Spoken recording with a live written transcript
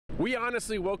We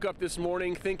honestly woke up this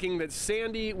morning thinking that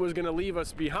Sandy was going to leave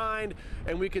us behind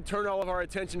and we could turn all of our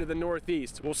attention to the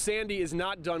Northeast. Well, Sandy is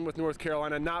not done with North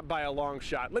Carolina, not by a long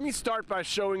shot. Let me start by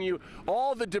showing you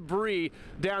all the debris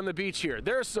down the beach here.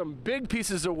 There are some big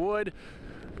pieces of wood.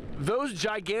 Those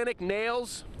gigantic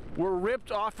nails were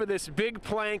ripped off of this big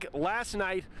plank last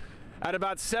night at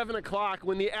about 7 o'clock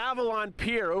when the Avalon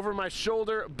Pier over my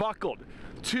shoulder buckled.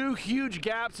 Two huge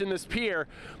gaps in this pier.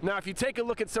 Now, if you take a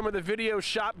look at some of the video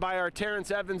shot by our Terrence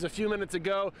a few minutes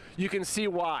ago, you can see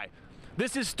why.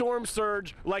 This is storm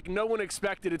surge like no one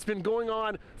expected. It's been going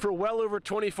on for well over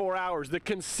 24 hours. The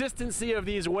consistency of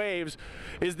these waves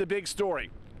is the big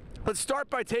story. Let's start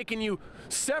by taking you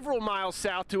several miles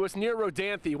south to us near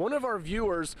Rodanthe. One of our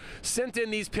viewers sent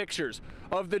in these pictures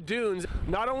of the dunes.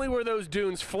 Not only were those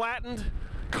dunes flattened,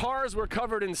 cars were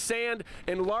covered in sand,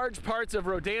 and large parts of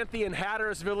Rodanthe and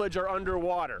Hatteras Village are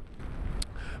underwater.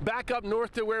 Back up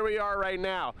north to where we are right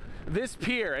now, this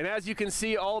pier, and as you can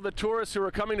see, all the tourists who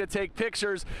are coming to take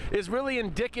pictures, is really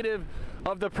indicative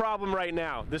of the problem right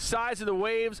now. The size of the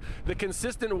waves, the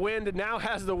consistent wind now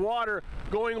has the water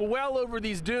going well over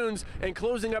these dunes and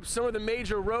closing up some of the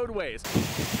major roadways.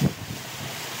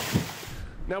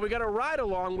 Now we got a ride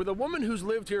along with a woman who's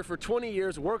lived here for 20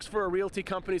 years, works for a realty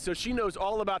company, so she knows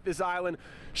all about this island.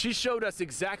 She showed us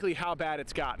exactly how bad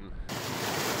it's gotten.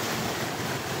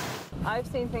 I've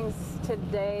seen things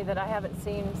today that I haven't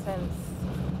seen since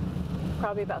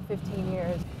probably about 15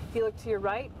 years. If you look to your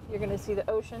right, you're going to see the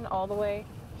ocean all the way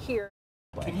here.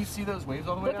 Can you see those waves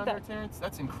all the way down there, Terrence?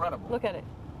 That's incredible. Look at it.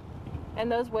 And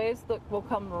those waves will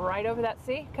come right over that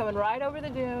sea, coming right over the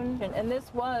dune. And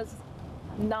this was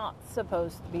not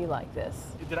supposed to be like this.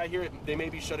 Did I hear it? They may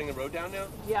be shutting the road down now?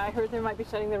 Yeah, I heard they might be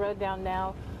shutting the road down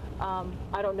now.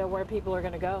 I don't know where people are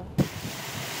going to go.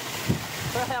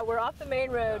 We're off the main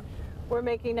road. We're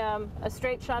making a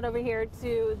straight shot over here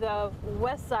to the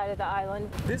west side of the island.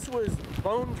 This was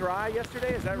bone dry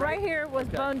yesterday, is that right? Right here was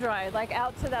bone dry. Like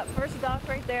out to that first dock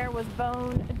right there was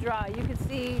bone dry. You could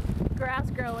see grass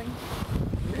growing.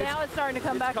 Now it's starting to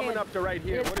come back in. It's coming up to right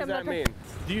here. What does that mean?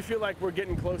 Do you feel like we're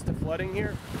getting close to flooding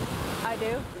here? I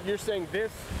do. You're saying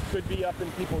this could be up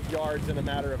in people's yards in a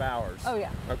matter of hours? Oh, yeah.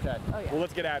 Okay. Oh, yeah. Well,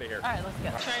 let's get out of here. All right, let's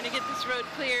go. Trying to get this road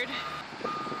cleared.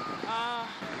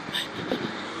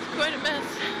 It's quite a mess.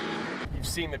 You've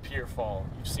seen the pier fall.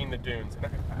 You've seen the dunes.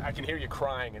 And I can hear you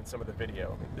crying in some of the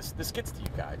video. I mean, this gets to you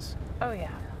guys. Oh,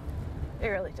 yeah. It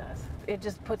really does. It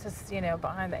just puts us,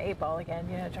 behind the 8 ball again,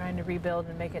 trying to rebuild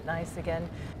and make it nice again.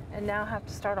 And now have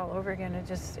to start all over again. It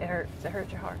hurts. It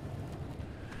hurts your heart.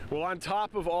 Well, on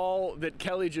top of all that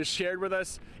Kelly just shared with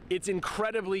us, it's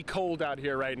incredibly cold out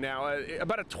here right now.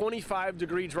 About a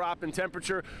 25-degree drop in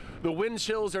temperature. The wind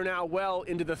chills are now well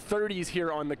into the 30s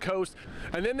here on the coast.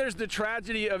 And then there's the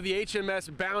tragedy of the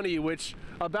HMS Bounty, which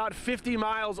about 50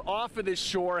 miles off of this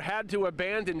shore had to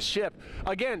abandon ship.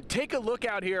 Again, take a look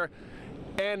out here,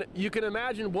 and you can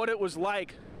imagine what it was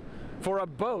like for a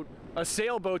boat, a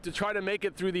sailboat, to try to make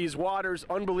it through these waters.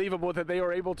 Unbelievable that they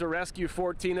were able to rescue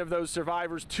 14 of those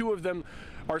survivors. 2 of them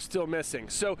are still missing.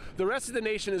 So the rest of the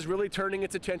nation is really turning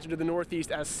its attention to the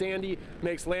Northeast as Sandy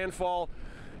makes landfall.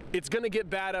 It's going to get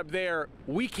bad up there.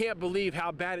 We can't believe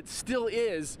how bad it still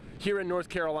is here in North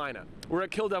Carolina. We're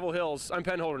at Kill Devil Hills. I'm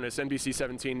Penn Holderness, NBC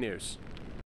 17 News.